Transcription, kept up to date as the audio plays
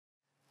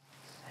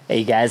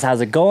Hey guys,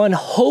 how's it going?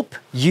 Hope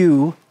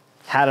you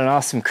had an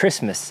awesome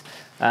Christmas.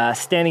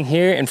 Standing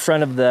here in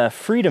front of the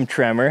Freedom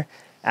Tremor,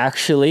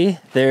 actually,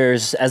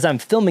 as I'm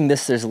filming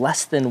this, there's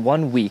less than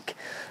 1 week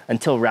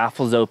until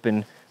raffles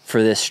open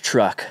for this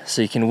truck.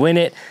 So you can win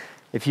it.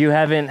 If you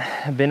haven't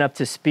been up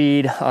to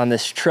speed on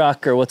this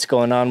truck or what's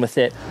going on with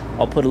it,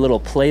 I'll put a little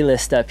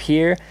playlist up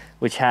here,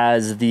 which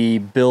has the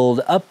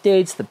build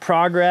updates, the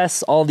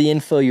progress, all the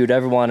info you'd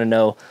ever want to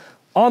know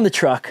on the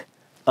truck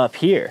up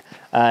here.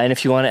 And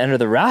if you want to enter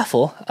the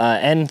raffle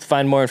and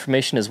find more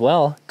information as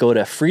well, go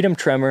to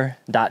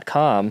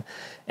freedomtremor.com,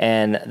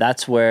 and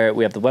that's where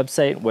we have the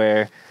website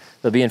where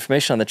there'll be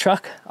information on the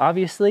truck,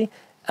 obviously,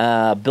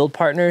 build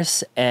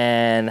partners,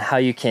 and how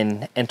you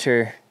can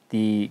enter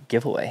the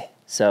giveaway.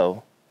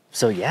 So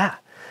yeah.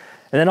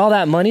 And then all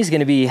that money is going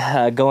to be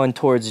going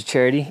towards a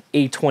charity,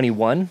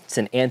 A21. It's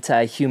an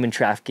anti-human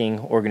trafficking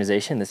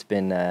organization that's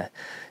been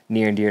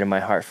near and dear to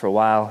my heart for a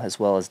while, as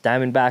well as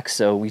Diamondback.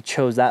 So we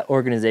chose that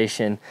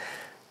organization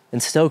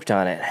and stoked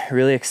on it.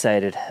 Really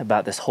excited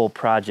about this whole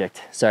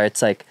project. Sorry,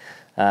 it's like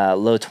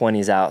low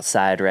 20s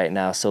outside right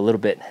now, so a little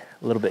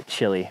bit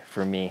chilly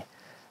for me.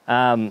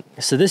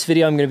 So this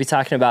video I'm going to be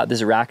talking about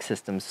this rack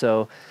system.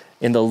 So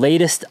in the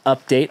latest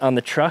update on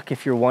the truck,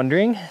 if you're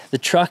wondering, the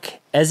truck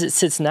as it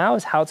sits now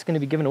is how it's going to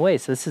be given away.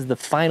 So this is the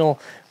final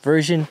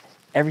version,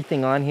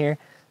 everything on here.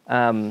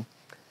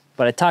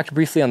 But I talked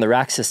briefly on the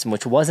rack system,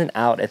 which wasn't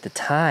out at the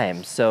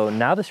time. So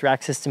now this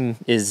rack system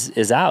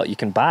is out. You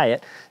can buy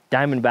it.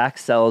 Diamondback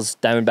sells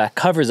Diamondback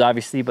covers,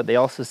 obviously, but they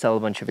also sell a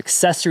bunch of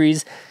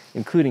accessories,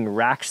 including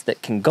racks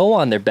that can go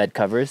on their bed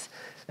covers.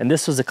 And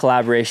this was a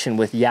collaboration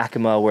with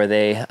Yakima where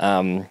they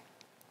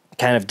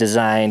kind of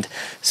designed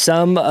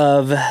some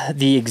of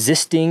the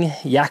existing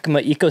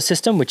Yakima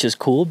ecosystem, which is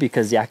cool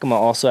because Yakima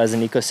also has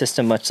an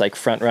ecosystem much like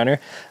FrontRunner,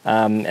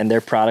 and their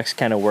products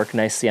kind of work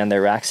nicely on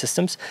their rack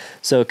systems.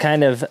 So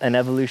kind of an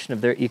evolution of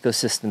their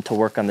ecosystem to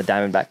work on the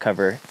Diamondback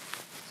cover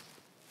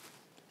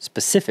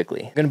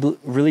specifically. I'm going to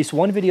release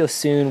one video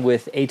soon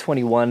with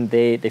A21.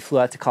 They flew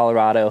out to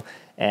Colorado,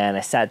 and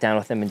I sat down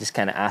with them and just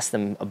kind of asked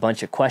them a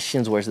bunch of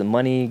questions. Where's the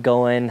money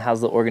going? How's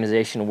the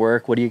organization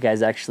work? What do you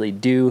guys actually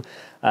do?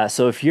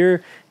 So if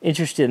you're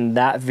interested in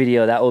that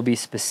video, that will be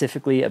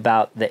specifically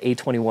about the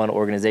A21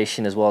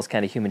 organization as well as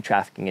kind of human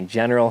trafficking in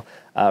general.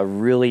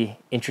 Really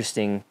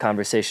interesting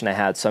conversation I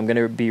had. So I'm going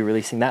to be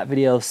releasing that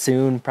video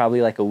soon,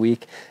 probably like a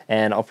week.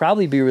 And I'll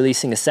probably be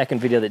releasing a second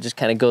video that just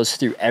kind of goes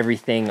through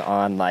everything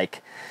on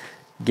like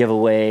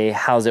giveaway,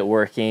 how's it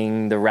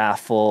working, the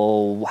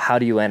raffle, how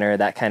do you enter,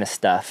 that kind of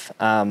stuff.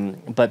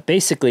 But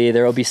basically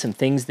there will be some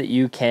things that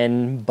you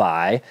can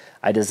buy.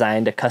 I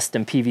designed a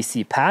custom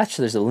PVC patch.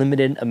 There's a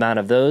limited amount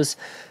of those.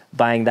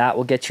 Buying that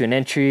will get you an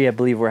entry. I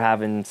believe we're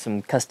having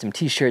some custom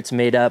t-shirts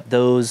made up.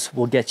 Those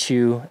will get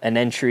you an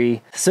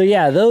entry. So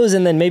yeah, those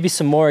and then maybe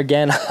some more.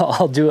 Again,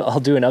 I'll do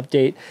an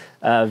update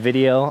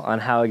video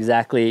on how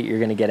exactly you're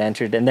gonna get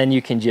entered, and then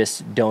you can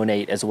just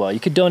donate as well. You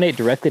could donate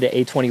directly to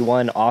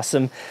A21,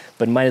 awesome,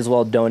 but might as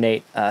well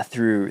donate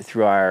through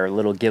our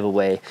little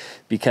giveaway,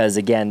 because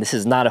again, this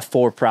is not a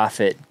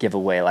for-profit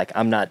giveaway. Like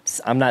I'm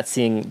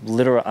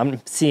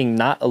seeing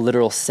not a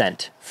literal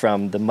cent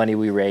from the money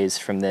we raise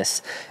from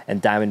this,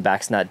 and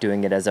Diamondback's not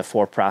doing it as a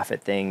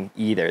for-profit thing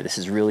either. This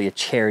is really a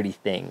charity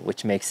thing,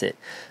 which makes it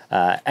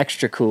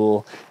extra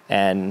cool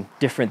and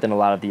different than a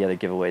lot of the other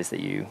giveaways that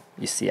you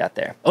see out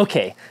there.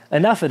 Okay,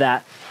 enough of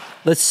that.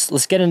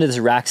 Let's get into this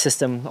rack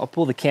system. I'll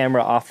pull the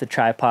camera off the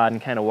tripod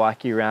and kind of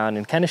walk you around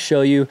and kind of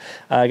show you.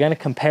 I'm gonna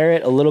compare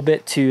it a little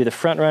bit to the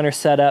FrontRunner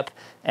setup,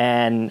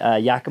 and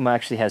Yakima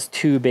actually has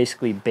two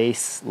basically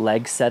base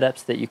leg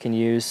setups that you can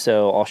use,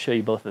 so I'll show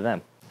you both of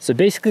them. So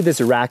basically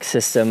this rack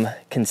system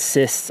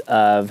consists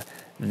of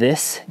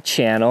this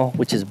channel,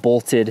 which is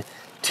bolted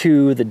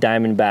to the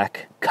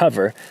Diamondback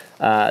cover.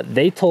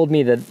 They told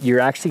me that you're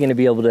actually going to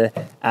be able to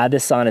add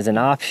this on as an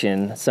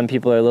option. Some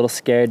people are a little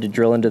scared to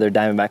drill into their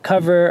Diamondback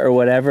cover or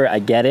whatever. I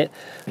get it.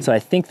 So I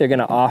think they're going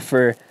to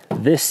offer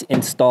this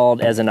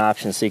installed as an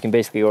option. So you can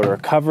basically order a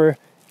cover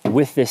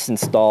with this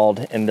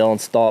installed, and they'll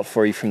install it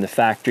for you from the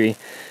factory,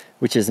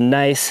 which is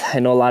nice. I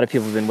know a lot of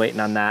people have been waiting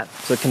on that.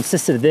 So it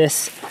consists of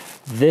this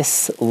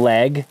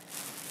leg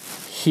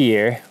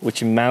here,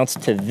 which mounts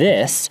to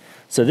this.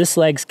 So this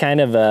leg's kind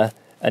of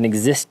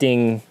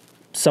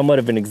somewhat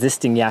of an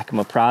existing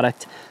Yakima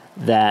product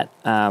that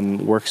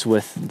works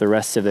with the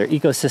rest of their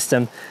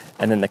ecosystem.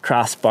 And then the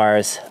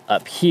crossbars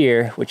up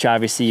here, which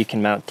obviously you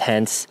can mount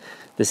tents.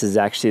 This is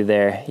actually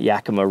their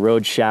Yakima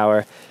road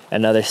shower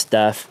and other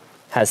stuff.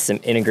 Has some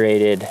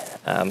integrated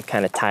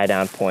kind of tie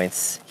down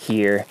points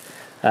here.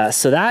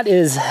 So that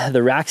is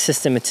the rack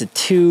system. It's a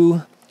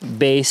two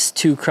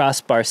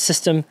crossbar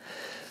system.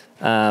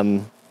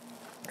 And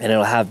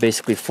it'll have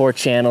basically 4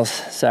 channels.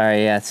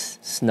 Sorry, yeah, it's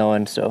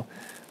snowing, so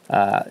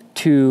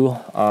 2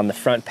 on the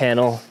front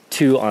panel,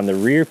 2 on the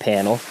rear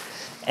panel.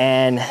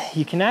 And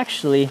you can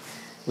actually,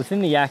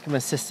 within the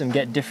Yakima system,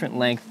 get different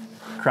length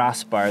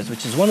crossbars,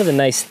 which is one of the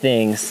nice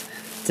things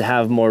to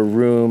have more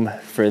room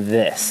for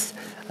this.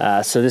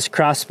 So this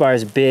crossbar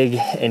is big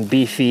and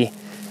beefy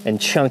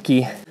and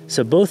chunky.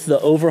 So both the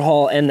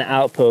overhaul and the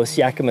outpost,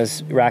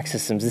 Yakima's rack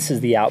systems, this is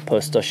the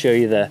outpost. I'll show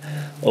you the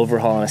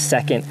overhaul in a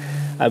second.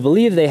 I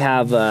believe they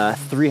have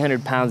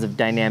 300 pounds of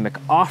dynamic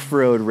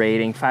off-road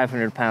rating,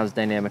 500 pounds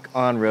dynamic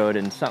on-road,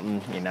 and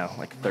something, you know,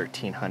 like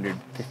 1,300,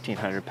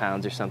 1,500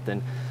 pounds or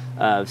something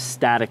of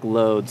static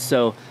load.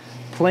 So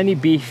plenty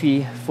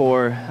beefy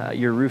for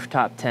your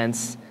rooftop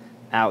tents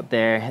out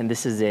there. And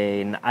this is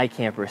an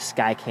iCamper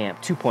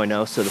SkyCamp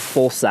 2.0, so the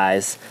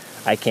full-size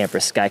iCamper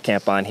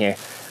SkyCamp on here.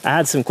 I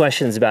had some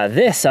questions about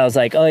this. I was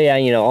like, oh yeah,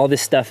 you know, all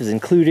this stuff is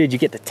included. You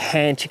get the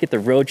tent, you get the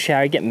road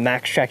shower, you get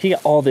max track, you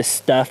get all this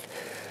stuff,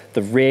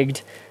 the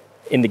rigged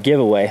in the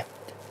giveaway.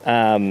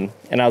 And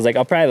I was like,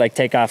 I'll probably like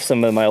take off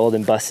some of my old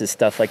and busted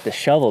stuff like the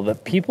shovel,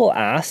 but people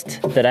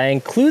asked that I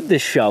include the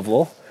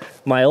shovel,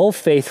 my old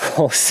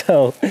faithful,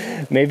 so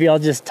maybe I'll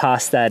just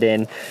toss that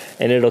in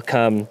and it'll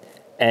come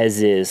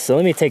as is. So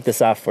let me take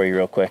this off for you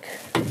real quick.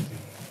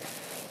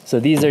 So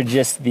these are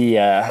just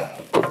the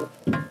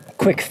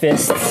quick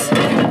fists.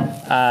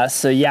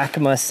 So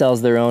Yakima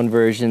sells their own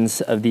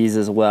versions of these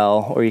as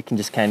well, or you can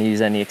just kind of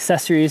use any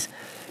accessories,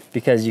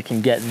 because you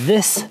can get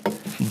this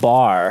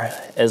bar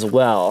as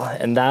well,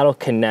 and that'll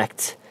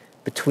connect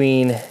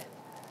between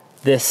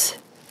this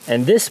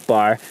and this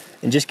bar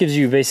and just gives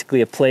you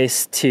basically a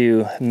place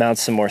to mount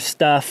some more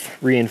stuff,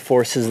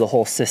 reinforces the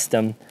whole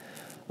system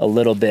a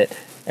little bit,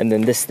 and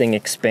then this thing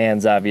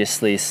expands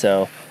obviously,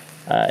 so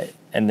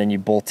and then you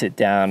bolt it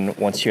down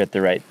once you're at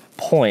the right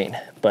point.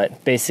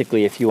 But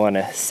basically if you want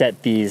to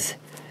set these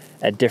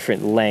at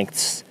different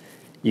lengths,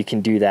 you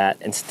can do that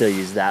and still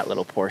use that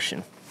little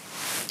portion.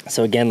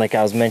 So again, like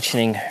I was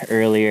mentioning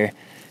earlier,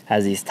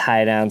 has these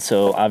tie downs.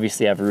 So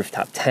obviously I have a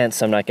rooftop tent,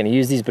 so I'm not going to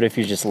use these, but if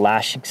you're just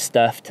lashing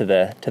stuff to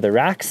the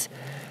racks,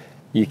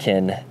 you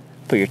can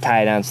put your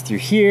tie downs through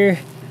here.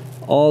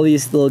 All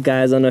these little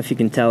guys, I don't know if you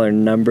can tell, are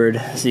numbered,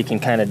 so you can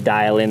kind of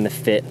dial in the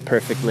fit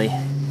perfectly.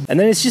 And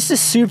then it's just a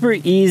super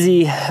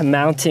easy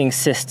mounting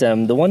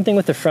system. The one thing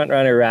with the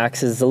FrontRunner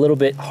racks is it's a little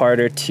bit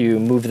harder to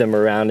move them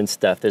around and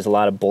stuff. There's a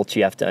lot of bolts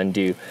you have to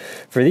undo.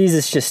 For these,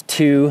 it's just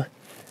two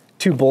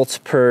bolts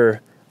per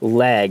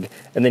leg,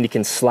 and then you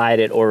can slide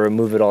it or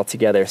remove it all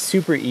together.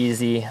 Super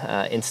easy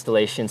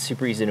installation,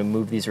 super easy to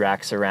move these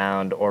racks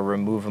around or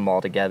remove them all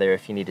together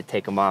if you need to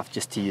take them off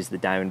just to use the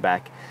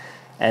Diamondback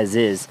as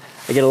is.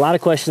 I get a lot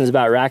of questions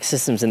about rack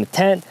systems in the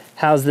tent.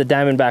 How's the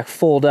Diamondback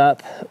fold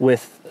up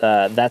with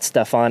that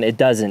stuff on? It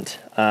doesn't.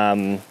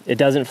 It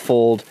doesn't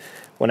fold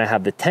when I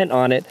have the tent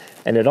on it,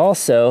 and it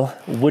also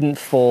wouldn't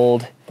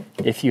fold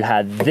if you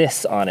had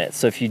this on it.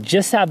 So if you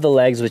just have the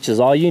legs, which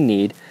is all you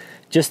need,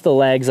 just the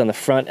legs on the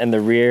front and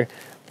the rear,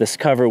 this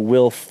cover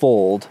will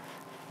fold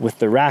with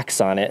the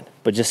racks on it,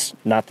 but just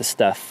not the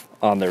stuff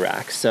on the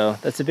rack. So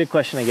that's a big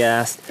question I get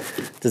asked.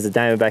 Does the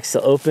Diamondback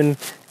still open?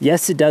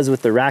 Yes, it does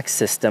with the rack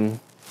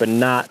system, but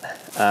not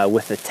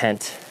with the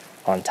tent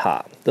on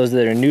top. Those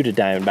that are new to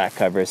Diamondback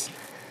covers,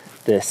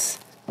 this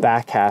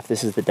back half,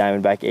 this is the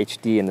Diamondback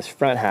HD, and this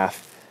front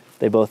half,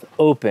 they both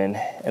open,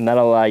 and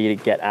that'll allow you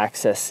to get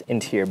access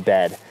into your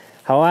bed.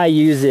 How I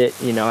use it,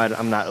 you know,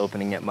 I'm not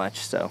opening it much,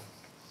 so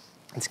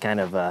it's kind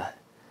of a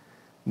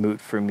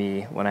moot for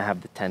me when I have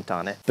the tent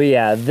on it. But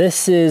yeah,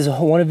 this is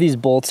one of these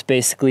bolts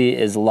basically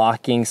is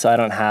locking, so I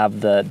don't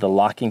have the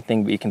locking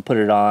thing, but you can put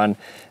it on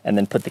and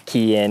then put the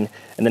key in.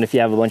 And then if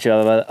you have a bunch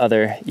of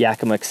other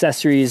Yakima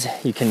accessories,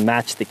 you can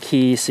match the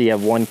key, so you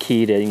have one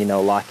key to, you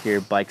know, lock your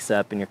bikes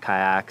up and your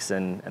kayaks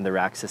and the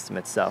rack system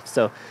itself.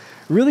 So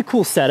really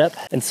cool setup.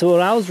 And so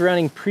what I was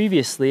running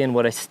previously and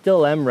what I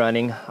still am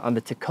running on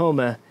the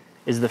Tacoma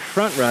is the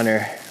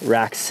FrontRunner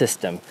rack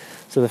system.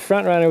 So the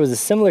FrontRunner was a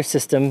similar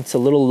system. It's a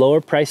little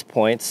lower price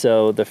point,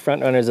 so the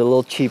FrontRunner is a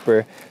little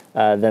cheaper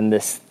than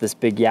this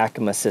big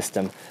Yakima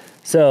system.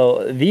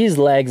 So these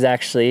legs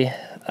actually,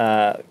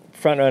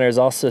 FrontRunner is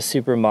also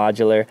super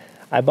modular.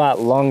 I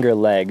bought longer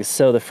legs,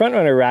 so the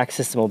FrontRunner rack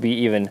system will be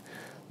even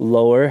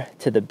lower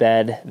to the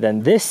bed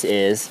than this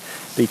is,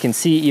 but you can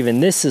see even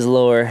this is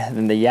lower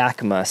than the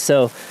Yakima.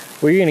 So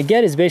what you're gonna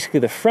get is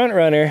basically the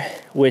FrontRunner,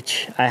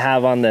 which I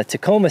have on the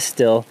Tacoma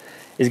still,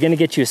 is gonna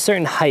get you a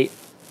certain height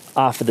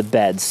off of the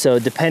bed. So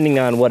depending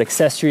on what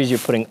accessories you're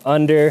putting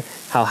under,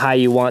 how high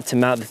you want to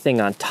mount the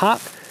thing on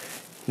top,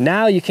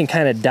 now you can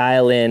kind of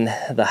dial in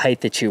the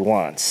height that you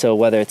want. So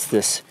whether it's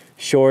this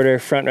shorter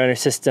FrontRunner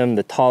system,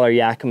 the taller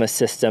Yakima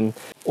system,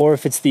 or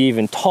if it's the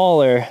even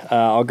taller,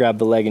 I'll grab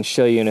the leg and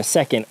show you in a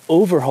second,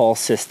 overhaul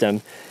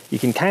system, you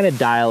can kind of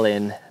dial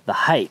in the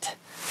height.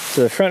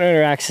 So the FrontRunner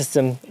rack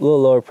system, a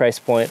little lower price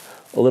point,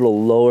 a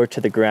little lower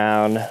to the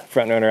ground.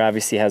 FrontRunner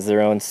obviously has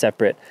their own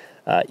separate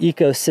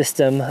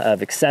ecosystem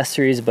of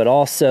accessories, but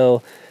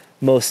also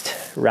most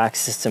rack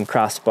system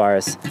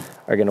crossbars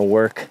are going to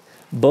work.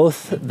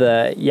 Both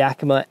the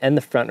Yakima and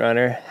the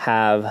FrontRunner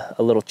have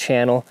a little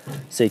channel,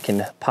 so you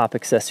can pop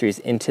accessories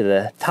into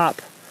the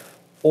top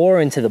or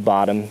into the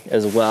bottom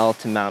as well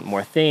to mount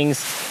more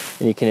things,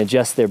 and you can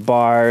adjust their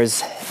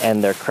bars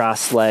and their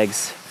cross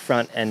legs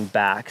front and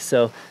back.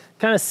 So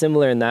kind of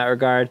similar in that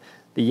regard.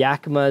 The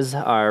Yakimas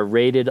are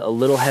rated a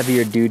little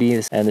heavier duty,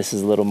 and this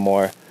is a little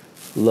more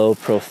low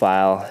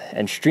profile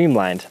and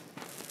streamlined.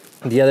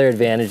 The other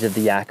advantage of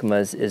the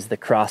Yakimas is the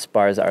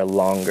crossbars are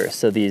longer.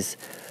 So these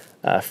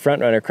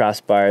FrontRunner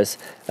crossbars,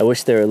 I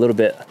wish they were a little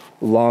bit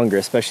longer,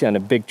 especially on a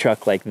big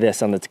truck like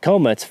this. On the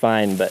Tacoma, it's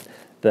fine, but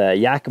the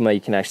Yakima,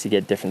 you can actually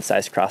get different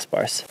size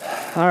crossbars.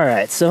 All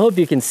right, so I hope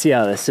you can see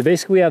all this. So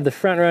basically we have the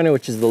FrontRunner,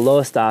 which is the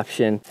lowest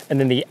option, and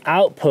then the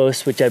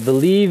Outpost, which I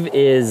believe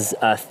is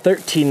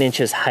 13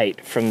 inches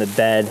height from the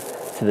bed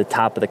to the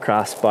top of the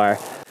crossbar.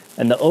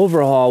 And the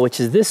Overhaul, which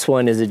is this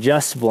one, is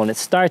adjustable, and it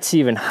starts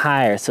even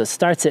higher. So it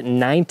starts at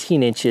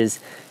 19 inches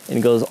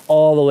and goes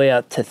all the way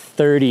up to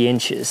 30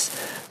 inches.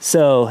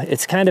 So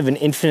it's kind of an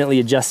infinitely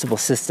adjustable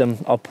system.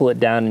 I'll pull it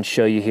down and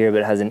show you here,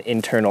 but it has an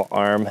internal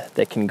arm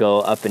that can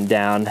go up and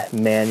down,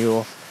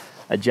 manual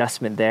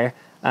adjustment there.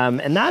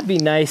 And that'd be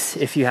nice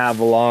if you have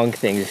long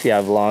things, if you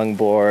have long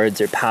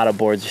boards or paddle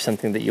boards or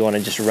something that you want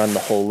to just run the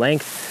whole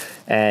length.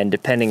 And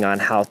depending on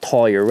how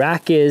tall your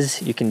rack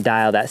is, you can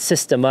dial that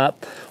system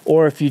up.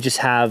 Or if you just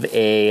have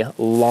a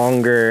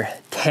longer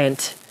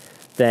tent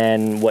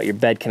than what your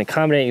bed can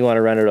accommodate, you want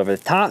to run it over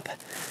the top,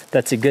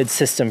 that's a good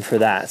system for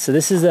that. So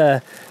this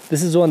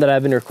is one that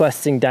I've been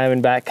requesting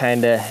Diamondback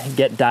kind of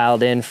get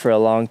dialed in for a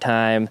long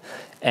time,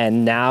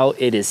 and now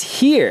it is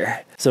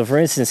here. So for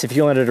instance, if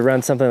you wanted to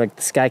run something like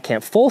the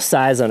Skycamp full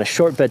size on a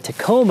short bed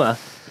Tacoma,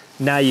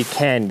 now you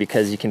can,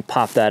 because you can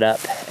pop that up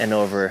and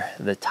over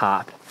the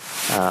top.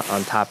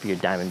 On top of your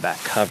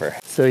Diamondback cover.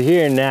 So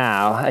here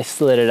now, I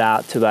slid it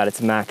out to about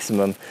its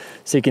maximum.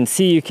 So you can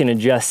see you can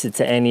adjust it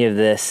to any of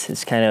this.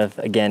 It's kind of,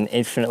 again,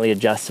 infinitely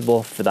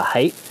adjustable for the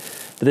height.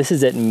 But this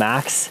is at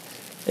max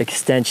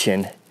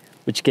extension,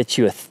 which gets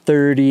you a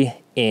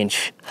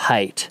 30-inch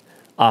height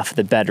off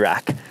the bed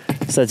rack.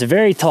 So it's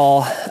very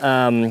tall.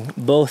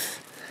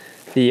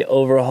 Both the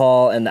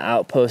Overhaul and the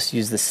Outpost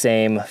use the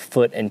same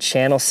foot and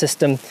channel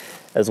system,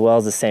 as well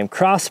as the same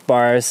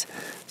crossbars.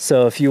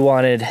 So if you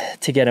wanted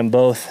to get them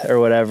both or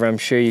whatever, I'm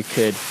sure you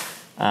could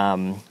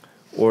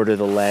order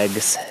the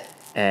legs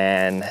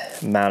and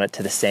mount it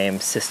to the same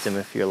system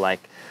if you're like,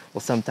 well,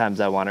 sometimes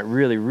I want it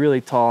really,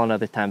 really tall and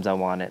other times I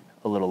want it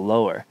a little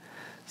lower.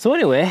 So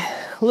anyway,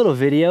 a little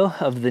video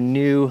of the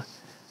new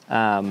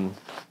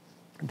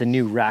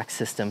rack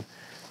system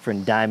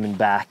from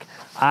Diamondback.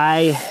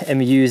 I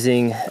am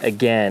using,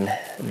 again,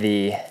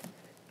 the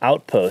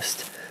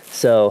Outpost.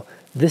 So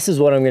this is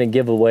what I'm gonna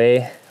give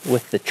away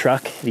with the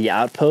truck, the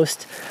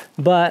Outpost,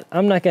 but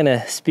I'm not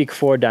gonna speak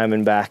for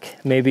Diamondback.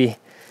 Maybe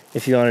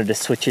if you wanted to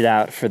switch it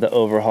out for the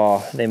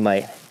Overhaul, they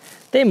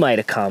might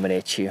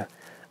accommodate you.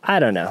 I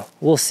don't know,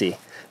 we'll see.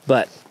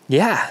 But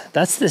yeah,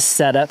 that's this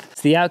setup.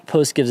 So the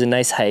Outpost gives a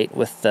nice height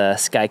with the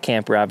Sky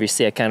Camper.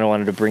 Obviously, I kind of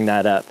wanted to bring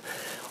that up.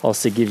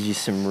 Also gives you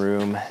some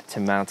room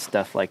to mount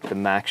stuff like the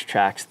Max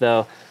Tracks,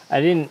 though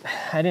I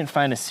didn't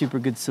find a super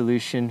good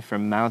solution for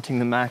mounting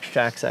the Max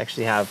Tracks. I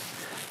actually have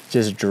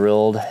just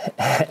drilled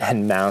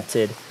and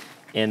mounted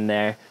in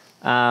there.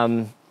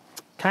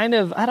 Kind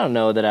of, I don't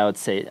know that I would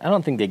say, I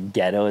don't think the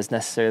ghetto is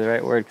necessarily the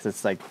right word, because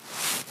it's like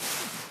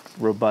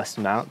robust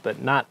mount, but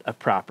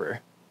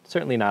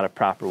certainly not a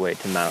proper way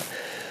to mount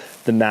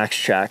the Max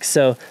Track.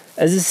 So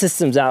as the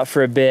system's out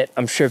for a bit,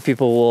 I'm sure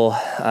people will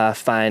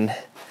find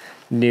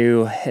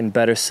new and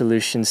better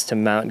solutions to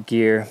mount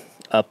gear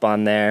up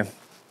on there.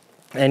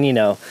 And you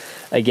know,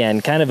 again,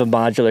 kind of a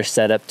modular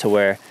setup to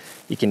where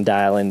you can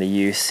dial in the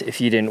use. If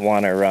you didn't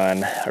want to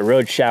run a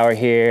road shower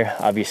here,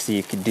 obviously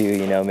you could do,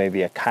 you know,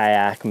 maybe a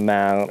kayak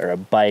mount or a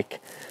bike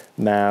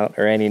mount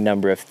or any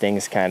number of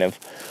things kind of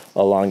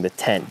along the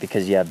tent,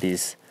 because you have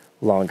these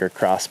longer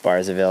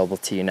crossbars available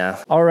to you now.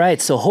 All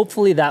right, so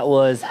hopefully that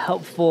was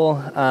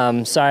helpful.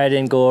 Sorry I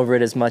didn't go over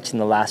it as much in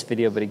the last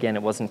video, but again,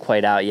 it wasn't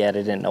quite out yet.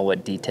 I didn't know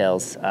what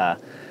details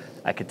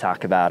I could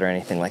talk about or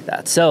anything like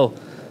that. So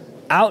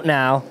out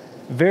now.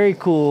 Very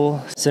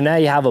cool. So now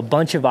you have a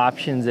bunch of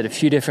options at a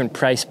few different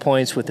price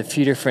points with a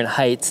few different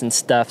heights and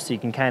stuff, so you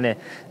can kind of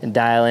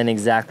dial in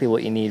exactly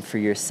what you need for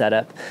your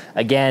setup.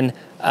 Again,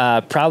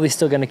 probably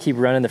still going to keep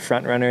running the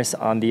FrontRunners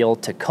on the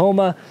old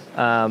Tacoma,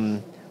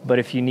 but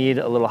if you need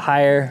a little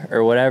higher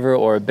or whatever,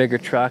 or a bigger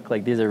truck,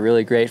 like these are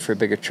really great for a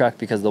bigger truck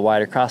because of the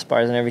wider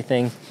crossbars and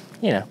everything,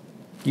 you know,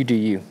 you do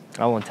you.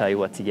 I won't tell you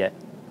what to get.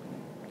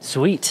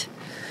 Sweet,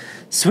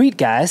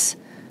 guys.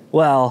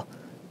 Well,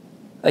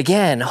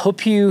 again,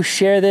 hope you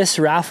share this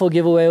raffle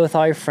giveaway with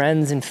all your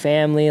friends and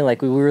family.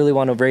 Like, we really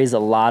want to raise a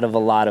lot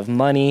of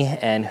money,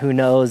 and who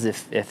knows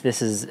if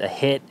this is a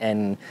hit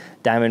and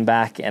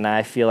Diamondback and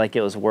I feel like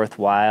it was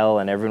worthwhile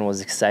and everyone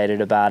was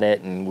excited about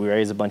it and we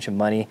raise a bunch of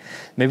money.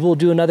 Maybe we'll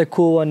do another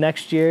cool one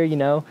next year, you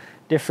know,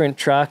 different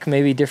truck,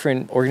 maybe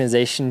different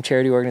organization,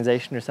 charity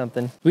organization or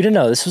something. We don't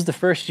know. This was the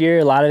first year.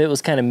 A lot of it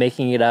was kind of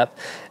making it up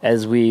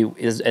as we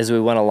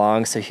went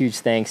along. So huge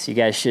thanks. You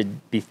guys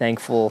should be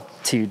thankful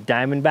to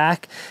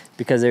Diamondback,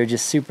 because they're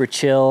just super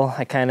chill.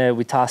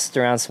 We tossed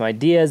around some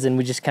ideas and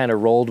we just kind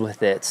of rolled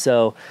with it.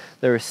 So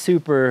they were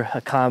super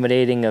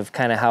accommodating of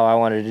kind of how I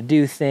wanted to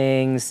do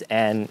things.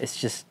 And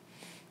it's just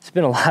it's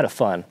been a lot of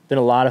fun. Been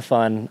a lot of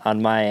fun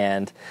on my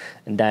end,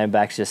 and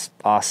Diamondback's just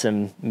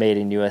awesome, made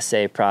in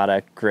USA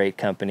product, great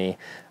company.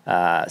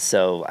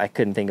 So I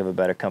couldn't think of a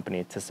better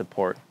company to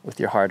support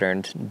with your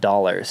hard-earned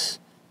dollars,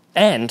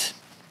 and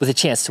with a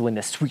chance to win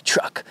this sweet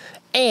truck,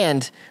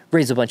 and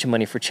raise a bunch of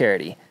money for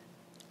charity,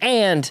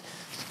 and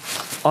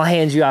I'll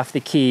hand you off the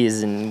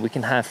keys and we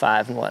can high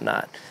five and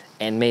whatnot,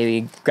 and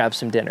maybe grab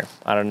some dinner.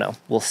 I don't know.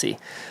 We'll see.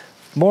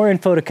 More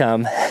info to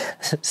come.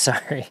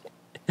 Sorry.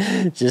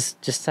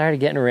 Just started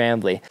getting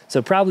rambly.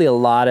 So probably a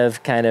lot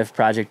of kind of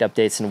project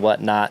updates and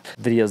whatnot,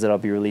 videos that I'll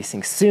be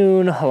releasing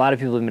soon. A lot of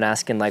people have been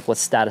asking like what's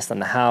status on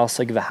the house.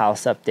 So I'll give a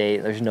house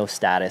update. There's no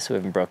status. We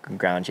haven't broken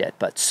ground yet,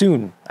 but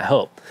soon, I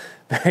hope.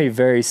 Very,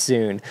 very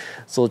soon.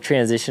 So we'll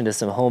transition to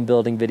some home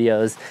building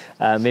videos.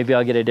 Maybe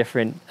I'll get a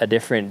different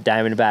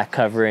Diamondback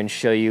cover and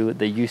show you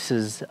the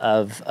uses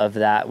of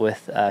that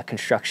with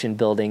construction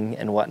building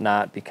and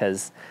whatnot,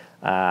 because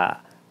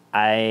I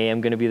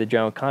am going to be the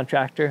general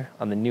contractor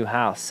on the new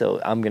house.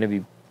 So I'm going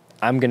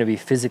to be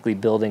physically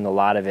building a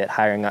lot of it,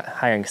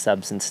 hiring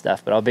subs and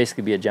stuff, but I'll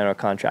basically be a general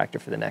contractor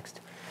for the next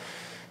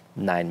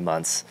 9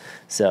 months.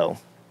 So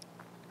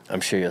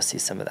I'm sure you'll see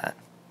some of that.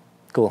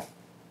 Cool.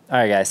 All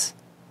right, guys.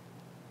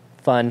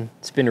 Fun.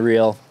 It's been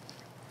real.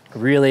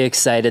 Really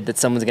excited that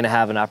someone's going to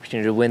have an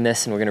opportunity to win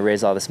this, and we're going to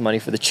raise all this money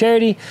for the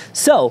charity.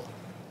 So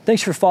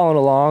thanks for following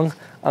along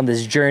on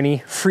this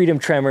journey.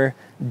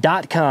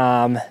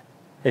 freedomtremor.com.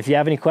 If you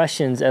have any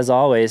questions, as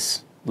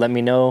always, let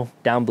me know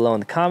down below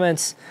in the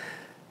comments.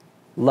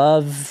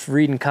 Love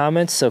reading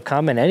comments, so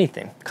comment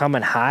anything.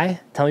 Comment hi.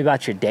 Tell me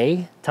about your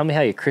day. Tell me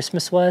how your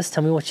Christmas was.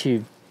 Tell me what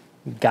you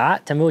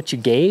got. Tell me what you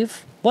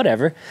gave.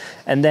 Whatever.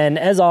 And then,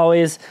 as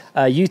always,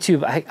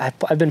 YouTube,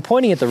 I've been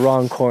pointing at the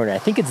wrong corner. I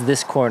think it's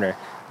this corner.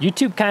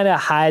 YouTube kind of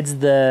hides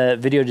the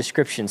video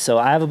description. So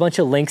I have a bunch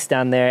of links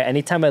down there.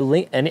 Anytime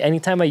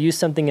I use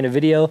something in a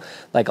video,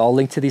 like I'll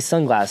link to these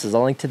sunglasses,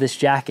 I'll link to this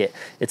jacket.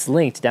 It's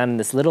linked down in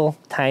this little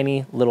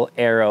tiny little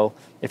arrow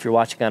if you're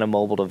watching on a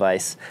mobile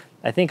device.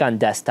 I think on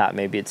desktop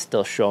maybe it'd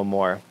still show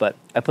more, but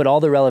I put all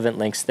the relevant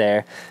links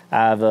there. I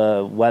have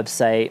a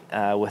website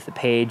with a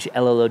page,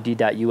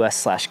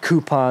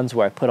 LLOD.us/coupons,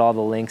 where I put all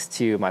the links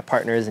to my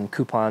partners and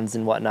coupons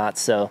and whatnot.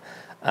 So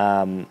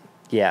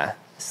yeah,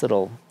 this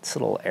little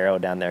arrow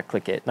down there,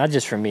 click it. Not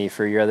just for me,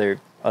 for your other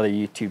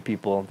YouTube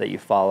people that you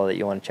follow that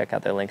you want to check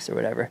out their links or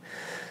whatever.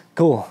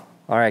 Cool.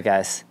 All right,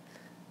 guys.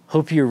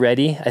 Hope you're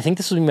ready. I think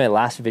this will be my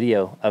last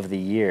video of the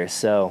year,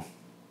 so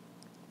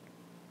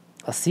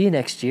I'll see you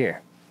next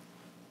year.